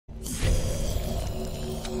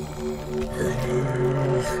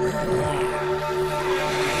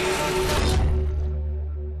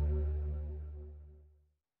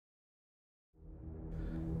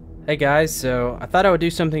Hey guys, so I thought I would do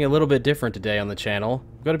something a little bit different today on the channel.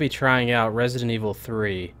 I'm going to be trying out Resident Evil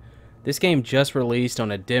 3. This game just released on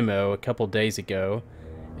a demo a couple days ago,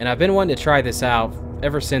 and I've been wanting to try this out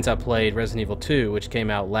ever since I played Resident Evil 2, which came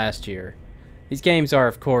out last year. These games are,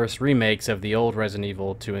 of course, remakes of the old Resident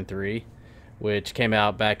Evil 2 and 3, which came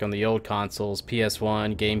out back on the old consoles,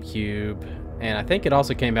 PS1, GameCube, and I think it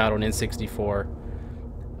also came out on N64.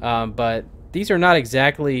 But these are not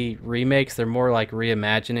exactly remakes, they're more like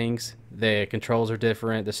reimaginings. The controls are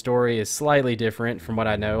different, the story is slightly different from what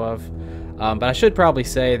I know of. But I should probably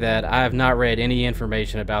say that I have not read any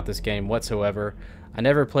information about this game whatsoever. I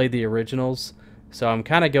never played the originals, so I'm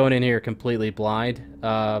kind of going in here completely blind.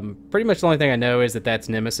 Pretty much the only thing I know is that that's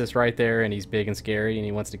Nemesis right there, and he's big and scary, and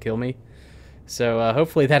he wants to kill me. So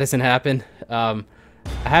hopefully that doesn't happen. I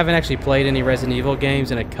haven't actually played any Resident Evil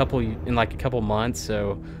games in like a couple months,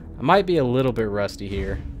 so I might be a little bit rusty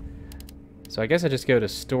here. So I guess I just go to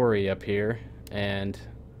story up here and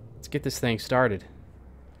let's get this thing started.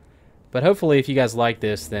 But hopefully if you guys like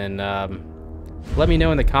this, then let me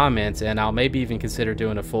know in the comments and I'll maybe even consider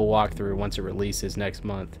doing a full walkthrough once it releases next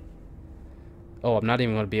month. Oh, I'm not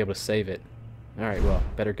even going to be able to save it. Alright, well,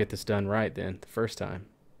 better get this done right then, the first time.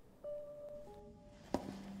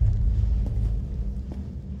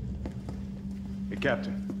 Hey,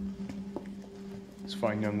 Captain. This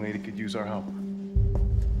fine young lady could use our help.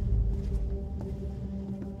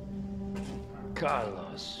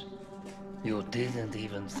 Carlos, you didn't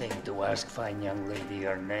even think to ask fine young lady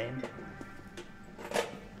her name?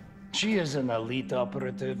 She is an elite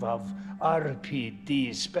operative of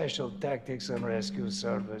RPD, Special Tactics and Rescue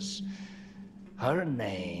Service. Her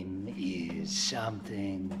name is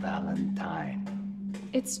something Valentine.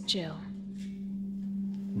 It's Jill.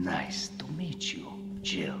 Nice to meet you,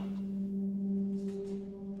 Jill.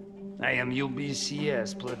 I am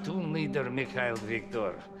UBCS, platoon leader Mikhail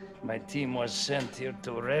Victor. My team was sent here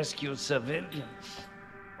to rescue civilians.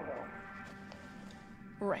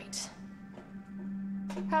 Right.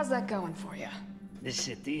 How's that going for you? The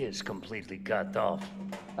city is completely cut off,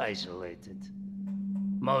 isolated.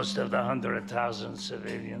 Most of the 100,000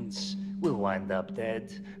 civilians will wind up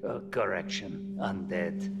dead. Correction,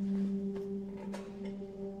 undead.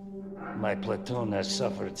 My platoon has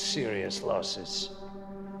suffered serious losses.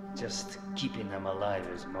 Just keeping them alive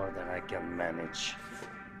is more than I can manage.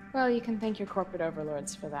 Well, you can thank your corporate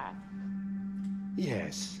overlords for that.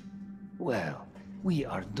 Yes. Well, we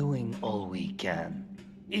are doing all we can.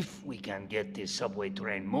 If we can get this subway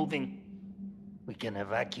train moving, we can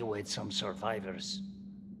evacuate some survivors.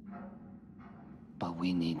 But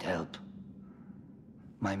we need help.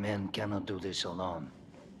 My men cannot do this alone.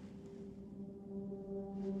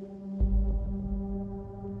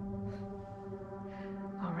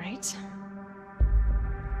 All right.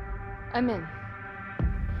 I'm in.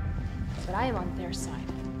 But I am on their side,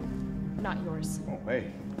 not yours. Oh,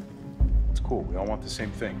 hey. It's cool. We all want the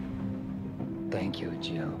same thing. Thank you,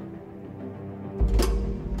 Jill.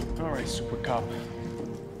 All right, Super Cop.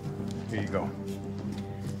 Here you go.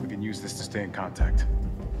 We can use this to stay in contact.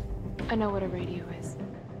 I know what a radio is.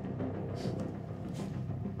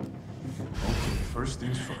 Okay, first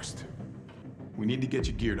things first. We need to get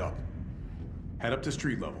you geared up. Head up to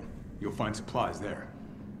street level. You'll find supplies there.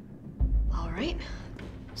 All right.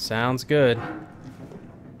 Sounds good. Well,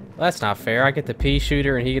 that's not fair. I get the pea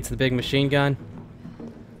shooter and he gets the big machine gun.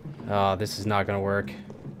 Oh, this is not going to work.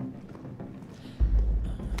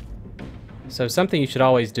 So something you should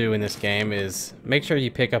always do in this game is make sure you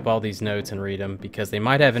pick up all these notes and read them, because they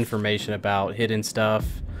might have information about hidden stuff,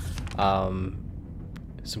 some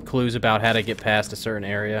clues about how to get past a certain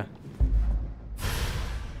area.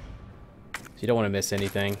 So you don't want to miss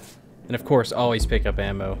anything. And of course, always pick up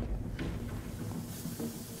ammo,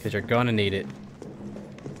 because you're gonna need it.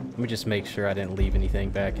 Let me just make sure I didn't leave anything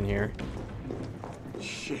back in here.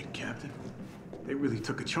 Shit, Captain. They really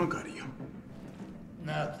took a chunk out of you.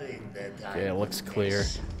 Nothing that I Okay, it looks clear.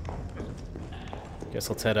 Guess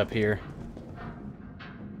let's head up here.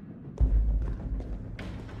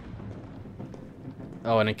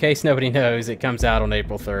 Oh, and in case nobody knows, it comes out on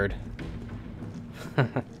April 3rd.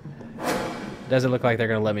 Doesn't look like they're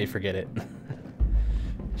gonna let me forget it.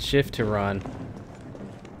 Shift to run.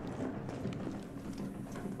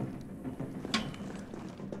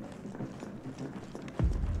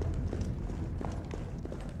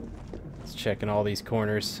 Checking all these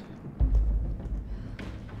corners.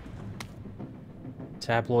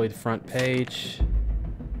 Tabloid front page.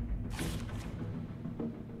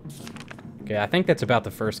 Okay, I think that's about the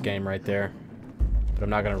first game right there, but I'm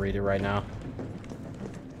not gonna read it right now.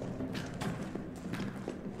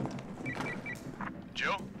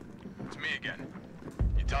 Jill, it's me again.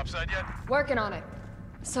 You topside Working on it.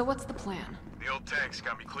 So what's the plan? The old tanks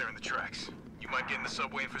got me clearing the tracks. You mind getting the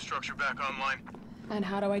subway infrastructure back online? And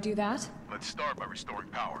how do I do that? Let's start by restoring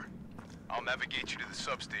power. I'll navigate you to the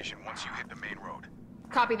substation once you hit the main road.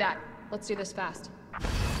 Copy that. Let's do this fast.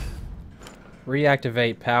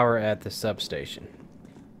 Reactivate power at the substation.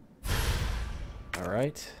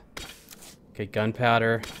 Alright. Okay,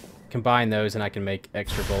 gunpowder. Combine those and I can make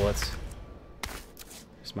extra bullets.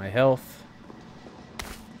 Here's my health.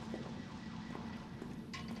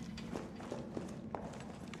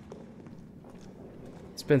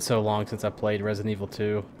 It's been so long since I played Resident Evil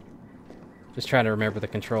 2. Just trying to remember the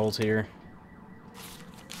controls here.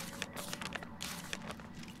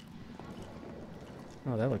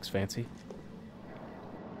 Oh, that looks fancy.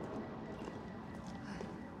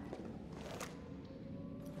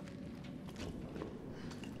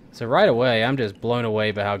 So right away, I'm just blown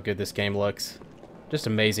away by how good this game looks. Just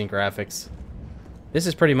amazing graphics. This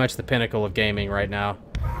is pretty much the pinnacle of gaming right now.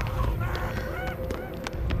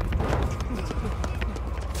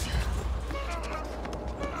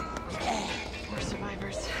 We're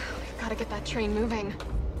survivors. We've got to get that train moving.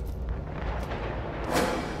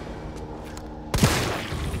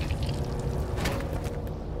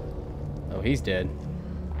 Oh, he's dead.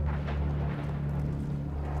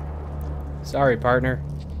 Sorry, partner.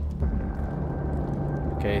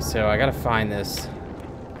 Okay, so I gotta find this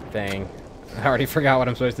thing. I already forgot what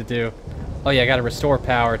I'm supposed to do. Oh yeah, I gotta restore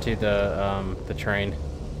power to the train.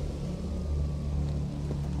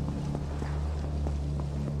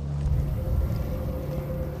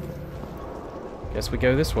 Guess we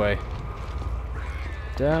go this way.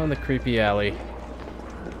 Down the creepy alley.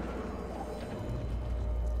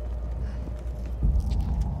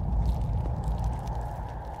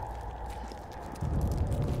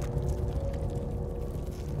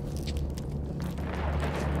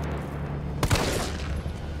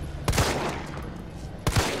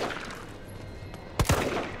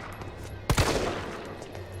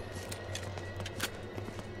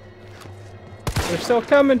 They're still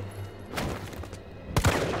coming.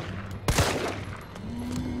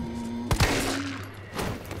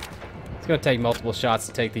 It's gonna take multiple shots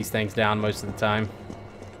to take these things down most of the time.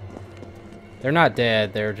 They're not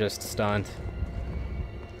dead, they're just stunned.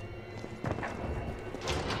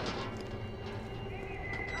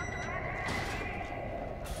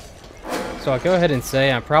 So I'll go ahead and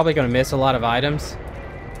say I'm probably gonna miss a lot of items.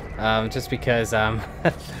 Just because I'm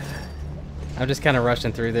just kind of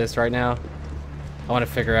rushing through this right now. I want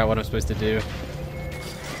to figure out what I'm supposed to do.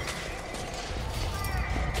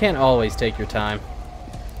 Can't always take your time.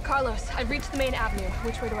 Carlos, I've reached the main avenue.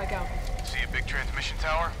 Which way do I go? See a big transmission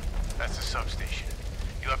tower? That's the substation.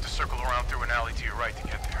 You'll have to circle around through an alley to your right to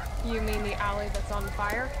get there. You mean the alley that's on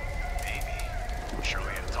fire? Maybe.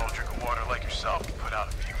 Surely a tall drink of water like yourself can put out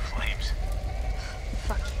a few flames.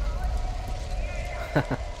 Fuck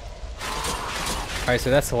you. Alright,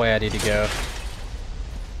 so that's the way I need to go.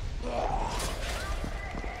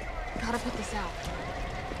 Gotta put this out.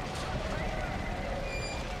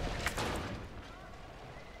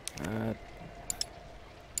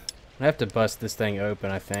 I have to bust this thing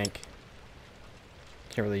open, I think.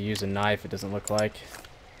 Can't really use a knife, it doesn't look like.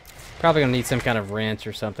 Probably gonna need some kind of wrench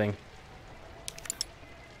or something.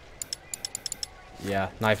 Yeah,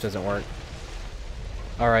 knife doesn't work.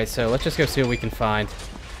 Alright, so let's just go see what we can find.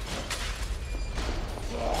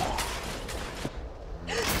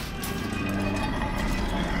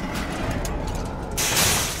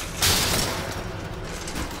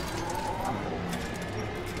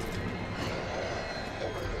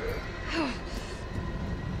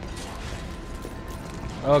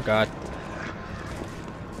 Oh god.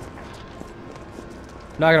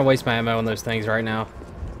 I'm not gonna waste my ammo on those things right now.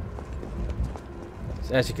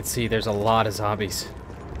 So as you can see, there's a lot of zombies.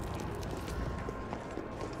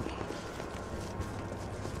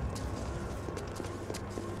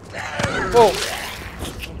 Whoa!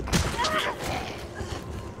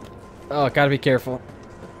 Oh, gotta be careful.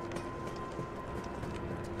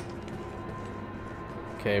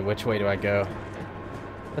 Okay, which way do I go?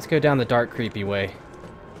 Let's go down the dark, creepy way.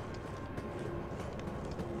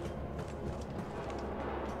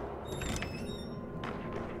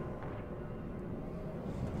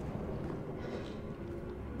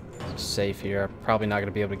 It's safe here. I'm probably not going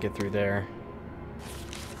to be able to get through there.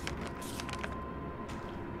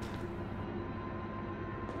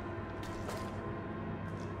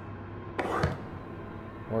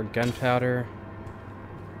 More gunpowder.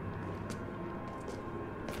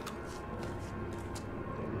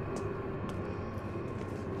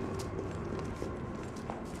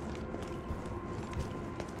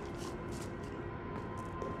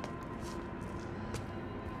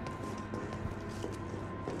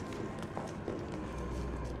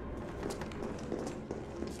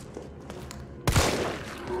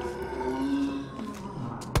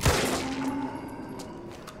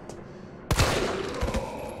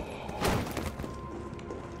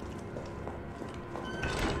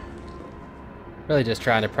 Really just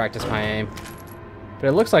trying to practice my aim. But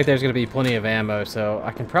it looks like there's going to be plenty of ammo, so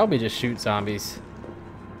I can probably just shoot zombies.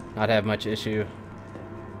 Not have much issue.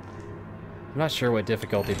 I'm not sure what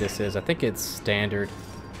difficulty this is. I think it's standard.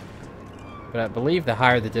 But I believe the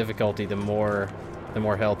higher the difficulty, the more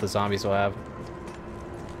health the zombies will have.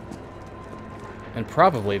 And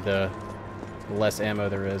probably the less ammo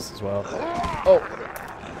there is as well. Oh!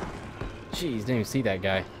 Jeez, didn't even see that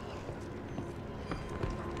guy.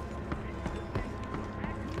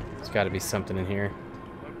 There's got to be something in here.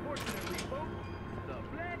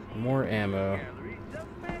 More ammo.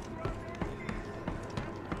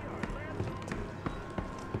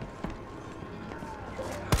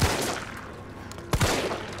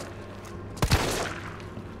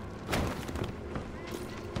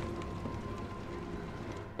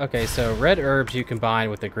 Okay, so red herbs you combine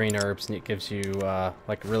with the green herbs and it gives you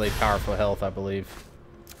like really powerful health, I believe.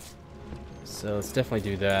 So let's definitely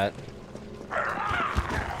do that.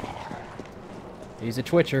 He's a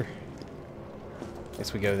twitcher.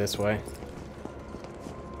 Guess we go this way.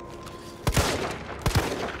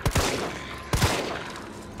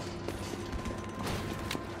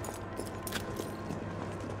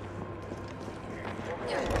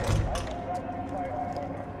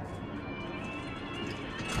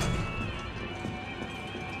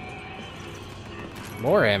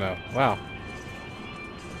 More ammo. Wow.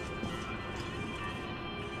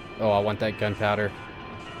 Oh, I want that gunpowder.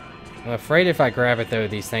 I'm afraid if I grab it, though,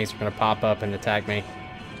 these things are going to pop up and attack me.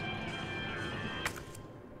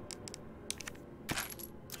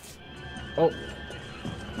 Oh.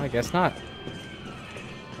 I guess not.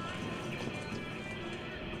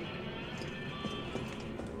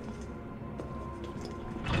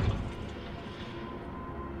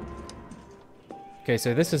 Okay,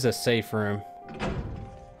 so this is a safe room.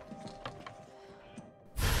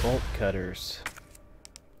 Bolt cutters.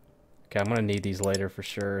 Okay, I'm gonna need these later for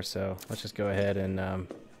sure, so let's just go ahead and,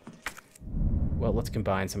 well, let's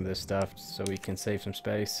combine some of this stuff so we can save some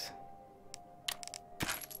space.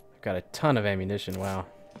 I've got a ton of ammunition, wow.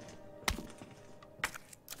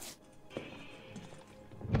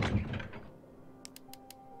 I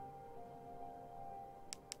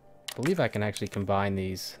believe I can actually combine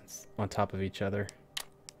these on top of each other.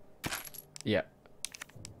 Yeah.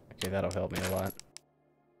 Okay, that'll help me a lot.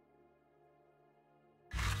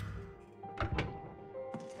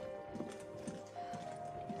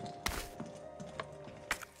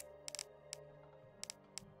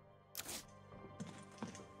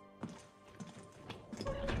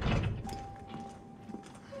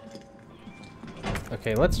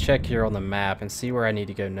 Okay, let's check here on the map and see where I need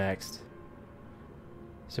to go next.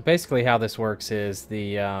 So basically how this works is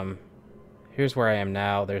the, here's where I am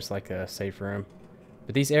now. There's like a safe room.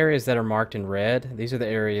 But these areas that are marked in red, these are the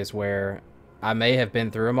areas where I may have been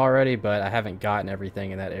through them already, but I haven't gotten everything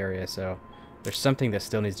in that area. So there's something that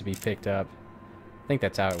still needs to be picked up. I think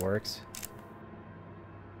that's how it works.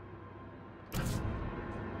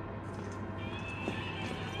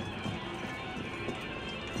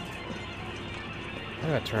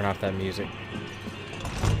 I'm gonna turn off that music.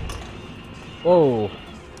 Whoa!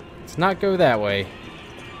 Let's not go that way.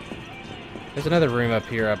 There's another room up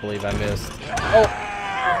here I believe I missed. Oh!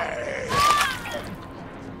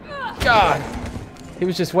 God! He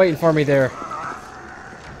was just waiting for me there.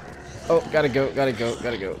 Oh, gotta go, gotta go,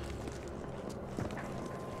 gotta go.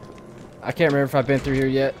 I can't remember if I've been through here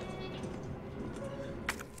yet.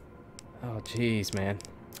 Oh, jeez, man.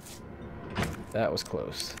 That was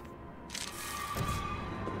close.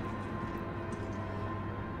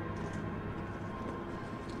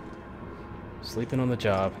 Sleeping on the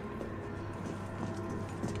job.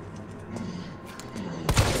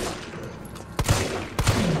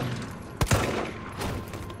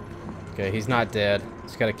 Okay, he's not dead.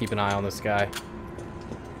 Just gotta keep an eye on this guy.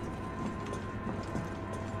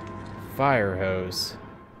 Fire hose.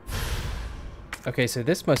 Okay, so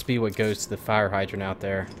this must be what goes to the fire hydrant out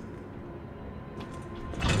there.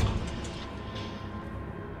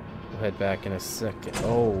 We'll head back in a second.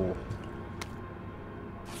 Oh.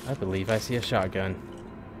 I believe I see a shotgun.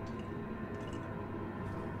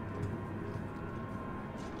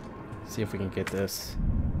 See if we can get this.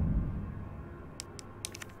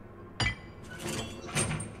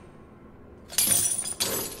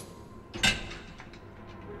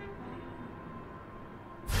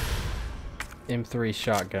 M3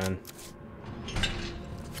 shotgun.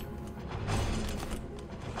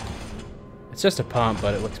 It's just a pump,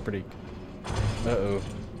 but it looks pretty... Uh-oh.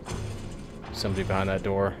 Somebody behind that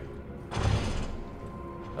door.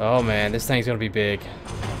 Oh man, this thing's gonna be big.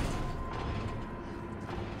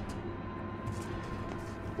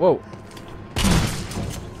 Whoa.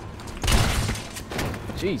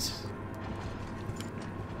 Jeez.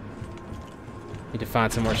 Need to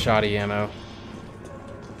find some more shoddy ammo.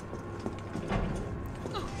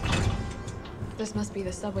 This must be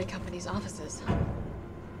the subway company's offices.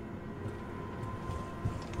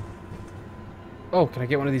 Oh, can I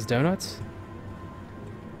get one of these donuts?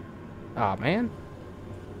 Aw, man.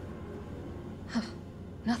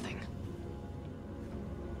 Nothing.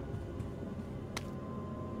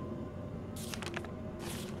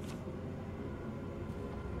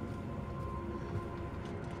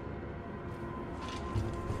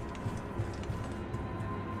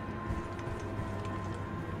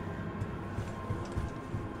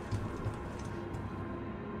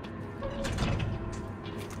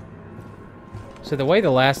 So the way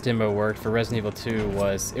the last demo worked for Resident Evil 2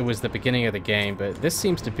 was, it was the beginning of the game, but this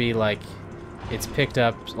seems to be like, it's picked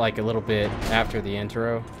up like a little bit after the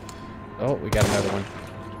intro. Oh, we got another one.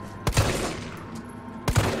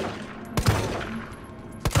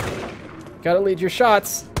 Gotta lead your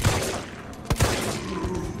shots.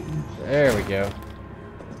 There we go.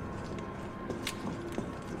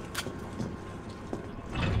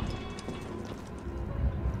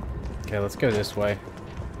 Okay, let's go this way.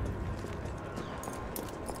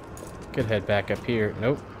 Could head back up here.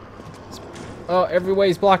 Nope. Oh, every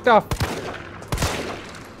way's blocked off.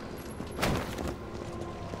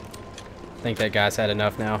 I think that guy's had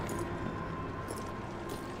enough now.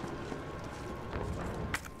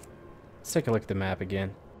 Let's take a look at the map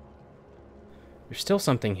again. There's still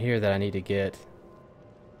something here that I need to get.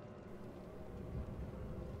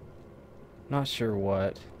 Not sure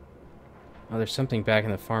what. Oh, there's something back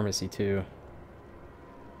in the pharmacy too.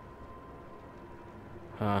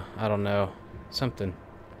 I don't know. Something.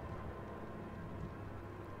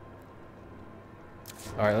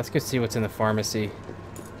 Alright, let's go see what's in the pharmacy.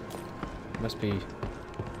 Must be...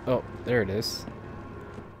 Oh, there it is.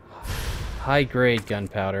 High-grade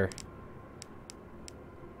gunpowder.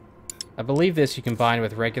 I believe this you combine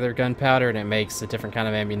with regular gunpowder and it makes a different kind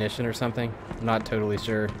of ammunition or something. I'm not totally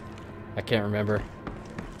sure. I can't remember.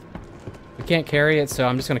 We can't carry it, so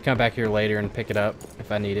I'm just going to come back here later and pick it up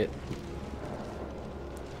if I need it.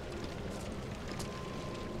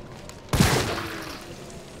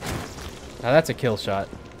 Now that's a kill shot.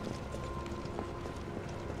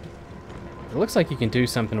 It looks like you can do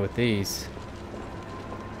something with these.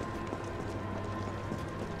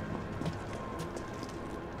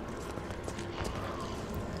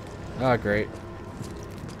 Oh, great.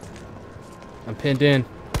 I'm pinned in.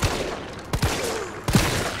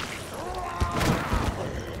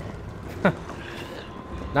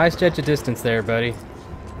 Nice judge of distance there, buddy.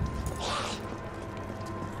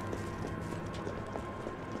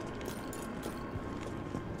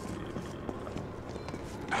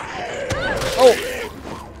 Oh!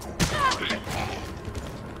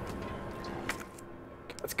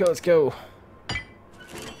 Let's go, let's go.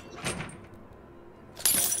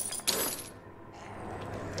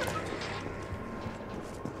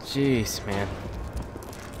 Jeez, man.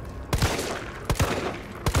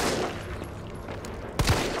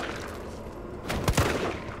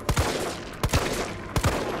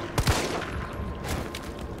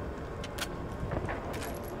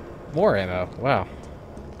 More ammo. Wow.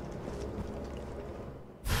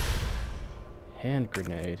 Hand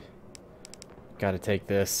grenade. Gotta take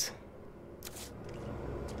this.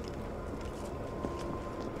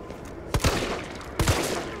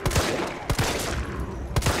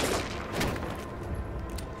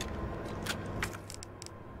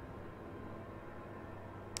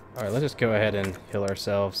 Alright, let's just go ahead and heal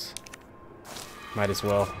ourselves. Might as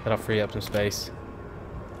well. That'll free up some space.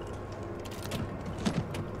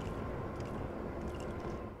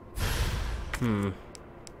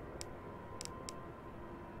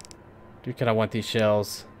 Do kind of want these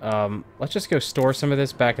shells. Let's just go store some of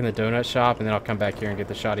this back in the donut shop, and then I'll come back here and get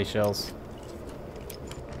the shoddy shells.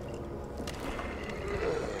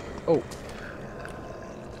 Oh.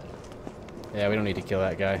 Yeah, we don't need to kill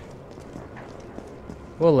that guy.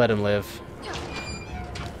 We'll let him live.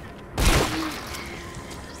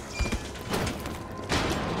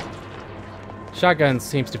 Shotgun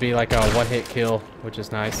seems to be like a one-hit kill, which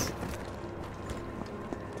is nice.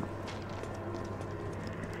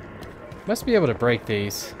 Must be able to break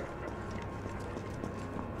these.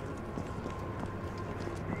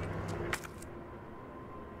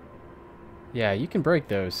 Yeah, you can break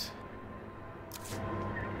those.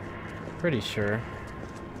 Pretty sure.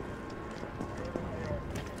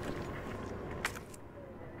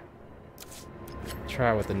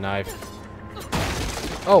 Try it with the knife.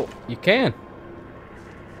 Oh, you can.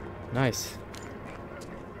 Nice.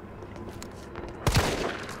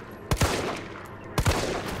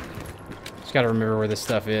 Just gotta remember where this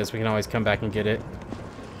stuff is. We can always come back and get it.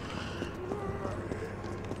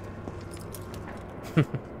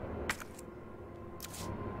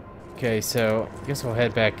 Okay, so I guess we'll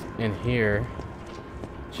head back in here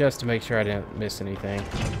just to make sure I didn't miss anything.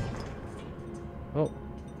 Oh.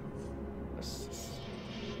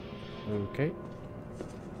 Okay.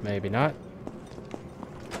 Maybe not.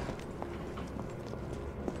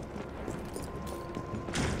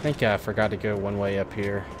 I think I forgot to go one way up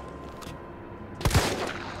here.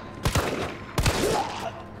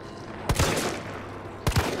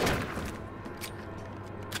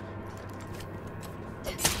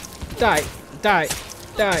 Die! Die!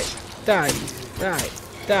 Die! Die! Die!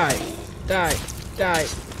 Die! Die! Die!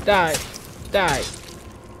 Die! Die!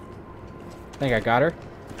 Think I got her?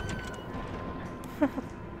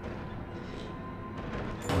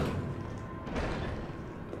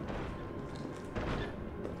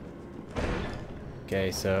 Okay,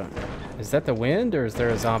 so is that the wind or is there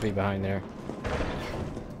a zombie behind there?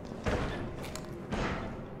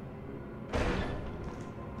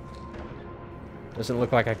 Doesn't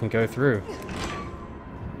look like I can go through.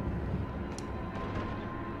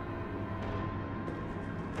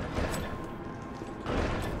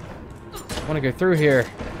 I want to go through here.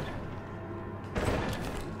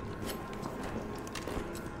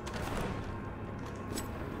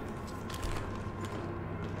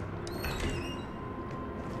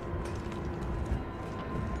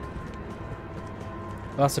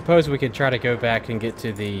 Well, I suppose we could try to go back and get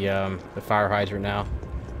to the fire hydrant now.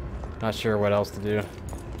 Not sure what else to do.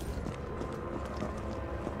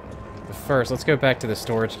 But first, let's go back to the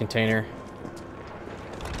storage container.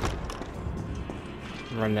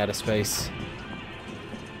 I'm running out of space.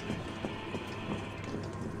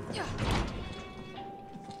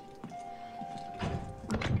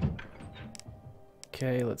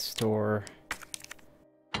 Okay, let's store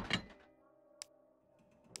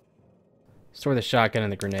the shotgun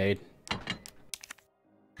and the grenade.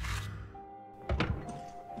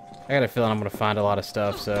 I got a feeling I'm gonna find a lot of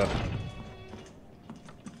stuff, so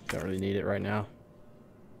don't really need it right now.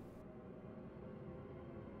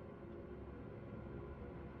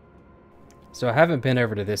 So I haven't been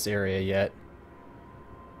over to this area yet.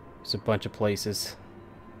 There's a bunch of places.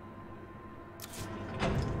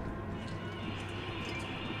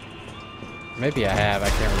 Maybe I have, I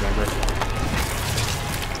can't remember.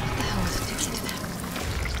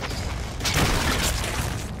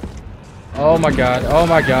 Oh my god, oh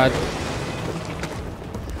my god.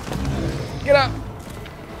 Get up!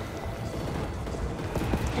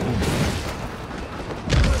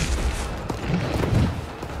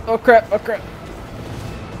 Oh crap, oh crap.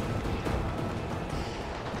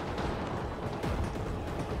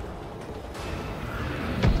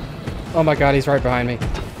 Oh my god, he's right behind me.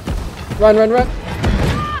 Run, run, run!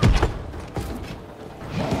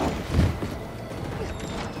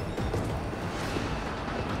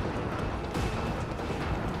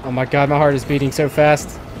 Oh my god, my heart is beating so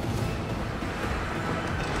fast.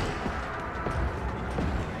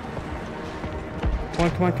 Come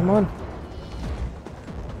on, come on, come on.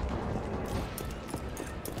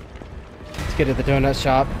 Let's get to the donut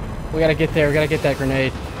shop. We gotta get there, we gotta get that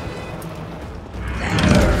grenade.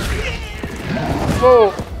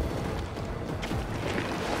 Whoa!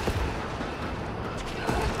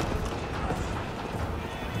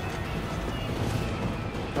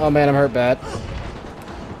 Oh man, I'm hurt bad.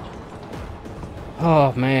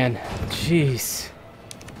 Oh man, jeez.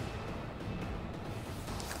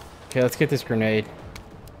 Okay, let's get this grenade.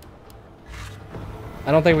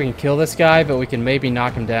 I don't think we can kill this guy, but we can maybe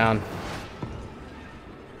knock him down.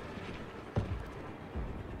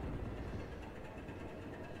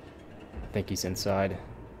 I think he's inside.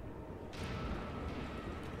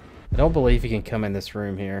 I don't believe he can come in this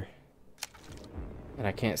room here. And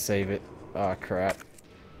I can't save it. Oh crap.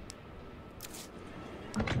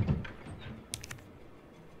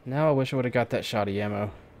 Now I wish I would have got that shoddy ammo.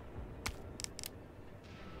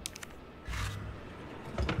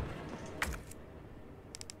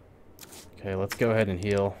 Okay, let's go ahead and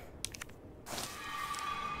heal.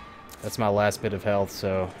 That's my last bit of health,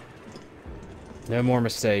 so no more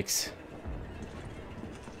mistakes.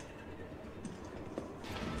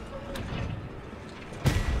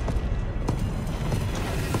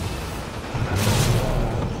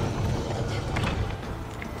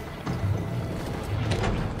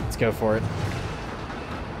 Go for it.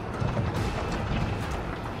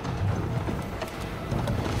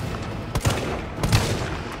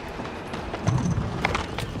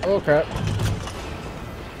 Oh crap.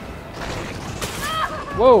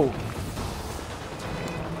 Whoa.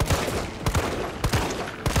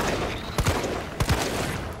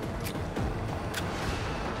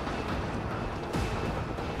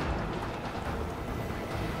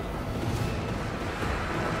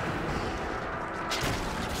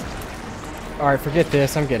 Alright, forget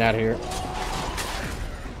this. I'm getting out of here.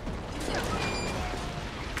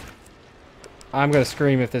 I'm gonna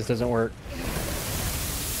scream if this doesn't work.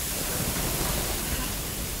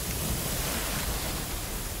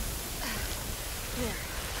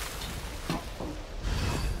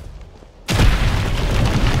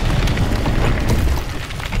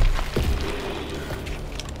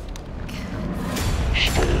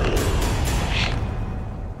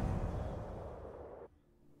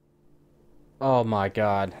 Oh my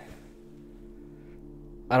god.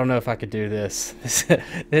 I don't know if I could do this.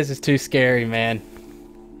 This is too scary, man.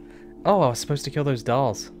 Oh, I was supposed to kill those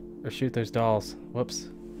dolls. Or shoot those dolls. Whoops.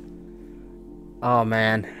 Oh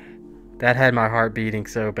man. That had my heart beating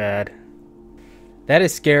so bad. That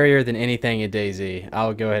is scarier than anything in DayZ.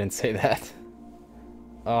 I'll go ahead and say that.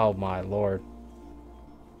 Oh my lord.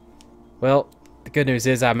 Well, the good news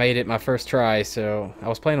is I made it my first try, so I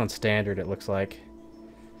was playing on standard, it looks like.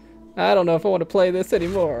 I don't know if I want to play this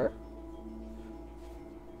anymore.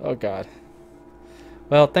 Oh god.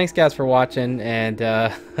 Well, thanks guys for watching, and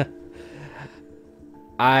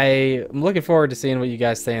I'm looking forward to seeing what you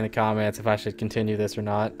guys say in the comments, if I should continue this or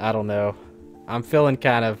not. I don't know. I'm feeling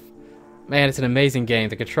kind of... Man, it's an amazing game.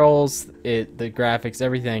 The controls, the graphics,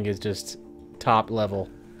 everything is just top level.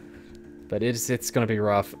 But it's going to be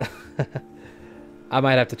rough. I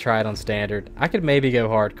might have to try it on standard. I could maybe go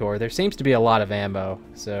hardcore. There seems to be a lot of ammo,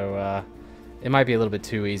 so it might be a little bit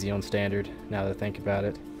too easy on standard, now that I think about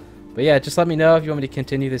it. But yeah, just let me know if you want me to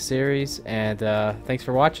continue this series, and thanks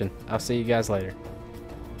for watching. I'll see you guys later.